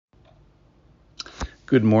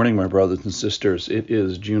Good morning, my brothers and sisters. It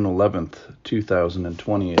is June 11th,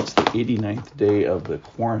 2020. It's the 89th day of the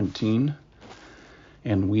quarantine,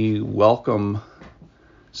 and we welcome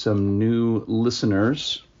some new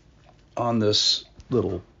listeners on this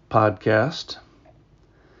little podcast.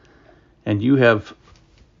 And you have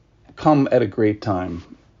come at a great time.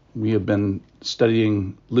 We have been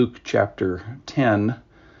studying Luke chapter 10,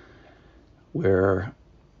 where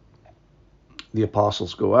the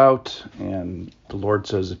apostles go out, and the Lord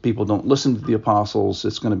says if people don't listen to the apostles,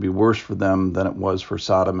 it's going to be worse for them than it was for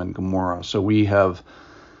Sodom and Gomorrah. So we have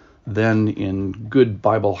then, in good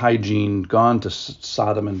Bible hygiene, gone to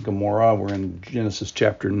Sodom and Gomorrah. We're in Genesis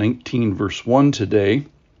chapter 19, verse 1 today,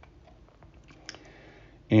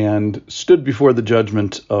 and stood before the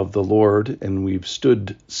judgment of the Lord, and we've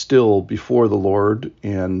stood still before the Lord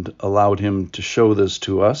and allowed him to show this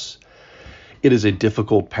to us. It is a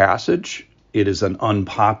difficult passage. It is an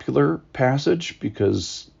unpopular passage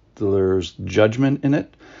because there's judgment in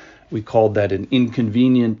it. We called that an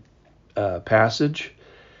inconvenient passage.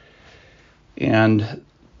 And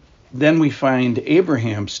then we find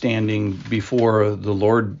Abraham standing before the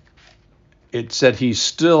Lord. It said he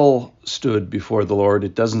still stood before the Lord.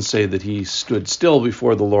 It doesn't say that he stood still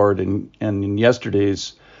before the Lord. And in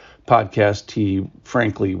yesterday's podcast, he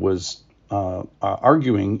frankly was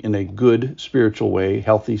arguing in a good spiritual way,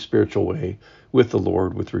 healthy spiritual way with the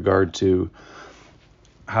Lord with regard to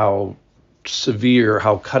how severe,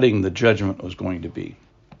 how cutting the judgment was going to be.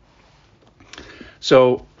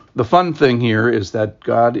 So the fun thing here is that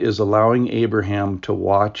God is allowing Abraham to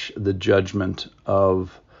watch the judgment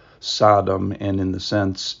of Sodom, and in the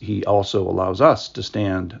sense, he also allows us to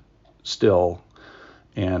stand still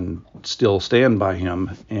and still stand by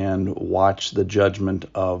him and watch the judgment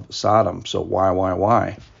of Sodom. So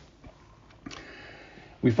why?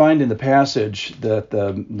 We find in the passage that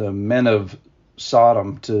the men of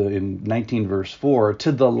Sodom, in 19 verse 4,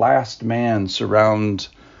 to the last man surround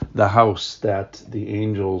the house that the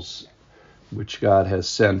angels, which God has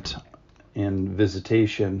sent in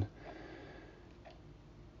visitation.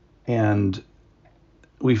 And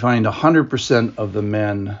we find 100% of the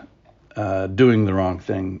men doing the wrong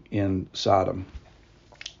thing in Sodom.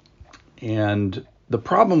 And the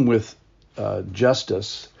problem with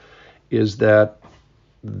justice is that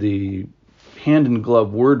the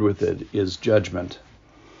hand-in-glove word with it is judgment.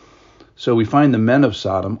 So we find the men of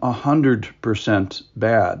Sodom 100%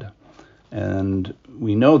 bad. And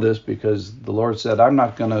we know this because the Lord said, I'm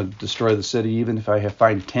not going to destroy the city even if I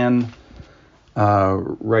find 10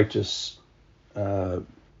 righteous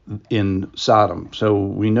in Sodom. So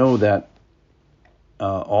we know that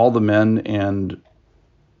all the men and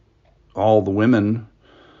all the women,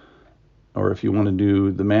 or if you want to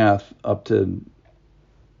do the math, up to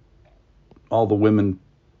all the women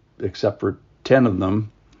except for 10 of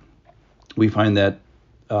them, we find that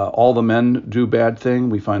all the men do bad thing.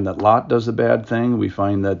 We find that Lot does a bad thing. We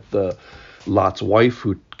find that Lot's wife,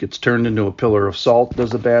 who gets turned into a pillar of salt,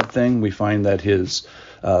 does a bad thing. We find that his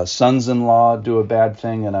sons-in-law do a bad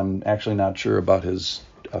thing, and I'm actually not sure about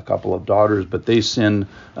a couple of daughters, but they sin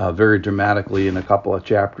very dramatically in a couple of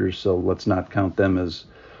chapters, so let's not count them as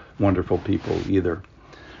wonderful people either.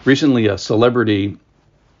 Recently, a celebrity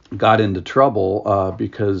got into trouble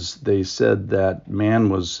because they said that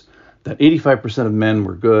 85% of men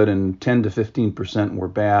were good and 10 to 15% were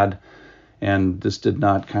bad, and this did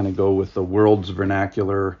not kind of go with the world's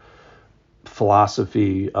vernacular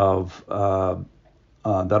philosophy of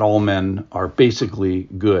that all men are basically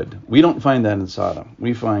good. We don't find that in Sodom.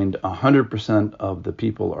 We find 100% of the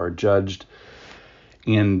people are judged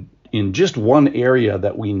in just one area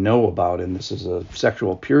that we know about, and this is a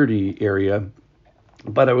sexual purity area.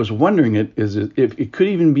 But I was wondering if it could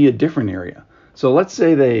even be a different area. So let's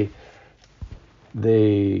say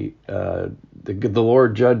the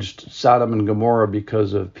Lord judged Sodom and Gomorrah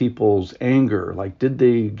because of people's anger. Like, did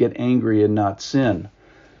they get angry and not sin?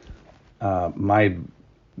 My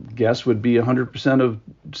guess would be 100% of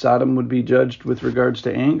Sodom would be judged with regards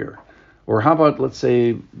to anger. Or how about, let's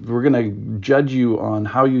say, we're going to judge you on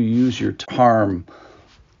how you use your harm.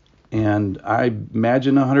 And I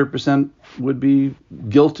imagine 100% would be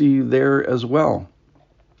guilty there as well.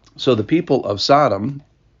 So the people of Sodom,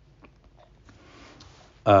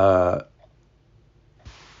 I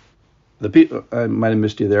might have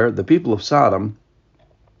missed you there. The people of Sodom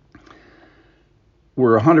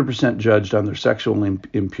were 100% judged on their sexual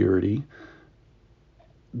impurity.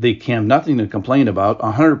 They have nothing to complain about.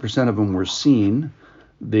 100% of them were seen.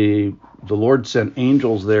 The Lord sent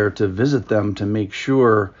angels there to visit them to make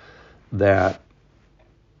sure that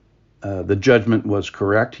the judgment was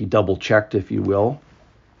correct. He double-checked, if you will.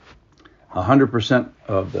 100%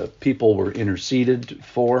 of the people were interceded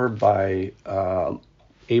for by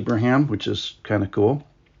Abraham, which is kind of cool.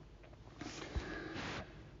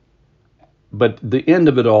 But the end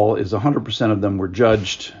of it all is 100% of them were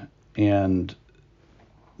judged, and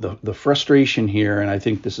the frustration here, and I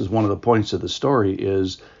think this is one of the points of the story,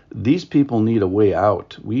 is these people need a way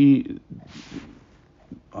out. 100%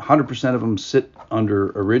 of them sit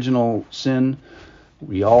under original sin.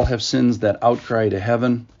 We all have sins that outcry to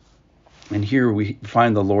heaven. And here we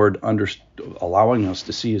find the Lord allowing us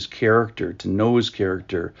to see his character, to know his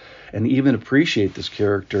character, and even appreciate this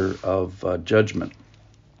character of judgment.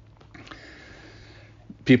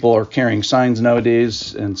 People are carrying signs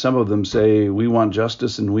nowadays, and some of them say, we want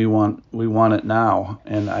justice and we want it now.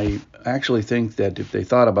 And I actually think that if they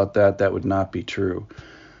thought about that, that would not be true.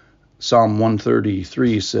 Psalm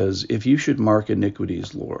 133 says, if you should mark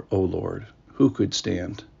iniquities, Lord, O Lord, who could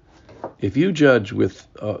stand? If you judge with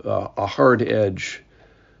a hard edge,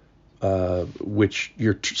 which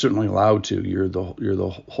you're certainly allowed to, you're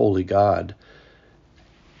the holy God,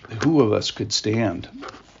 who of us could stand?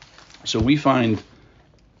 So we find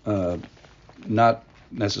not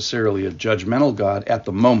necessarily a judgmental God at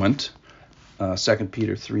the moment. 2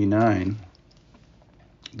 Peter 3:9.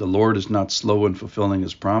 The Lord is not slow in fulfilling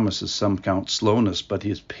his promises. Some count slowness, but he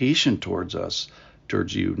is patient towards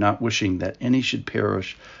you, not wishing that any should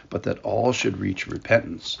perish, but that all should reach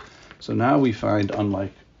repentance. So now we find,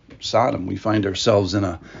 unlike Sodom, we find ourselves in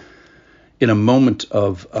a moment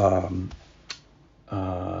of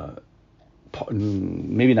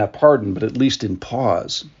maybe not pardon, but at least in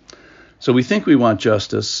pause. So we think we want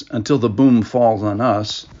justice until the boom falls on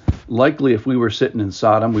us. Likely, if we were sitting in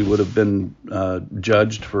Sodom, we would have been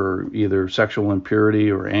judged for either sexual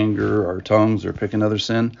impurity or anger or tongues or pick another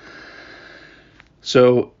sin.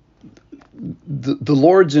 So the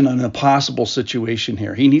Lord's in an impossible situation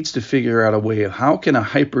here. He needs to figure out a way of how can a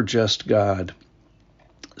hyper-just God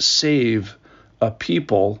save a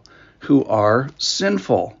people who are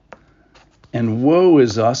sinful. And woe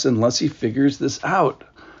is us unless he figures this out.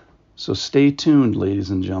 So stay tuned, ladies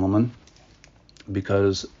and gentlemen,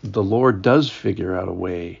 because the Lord does figure out a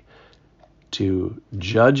way to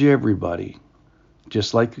judge everybody,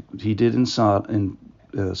 just like he did in Sodom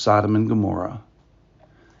and Gomorrah,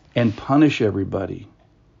 and punish everybody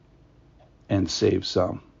and save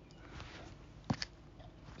some.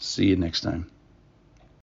 See you next time.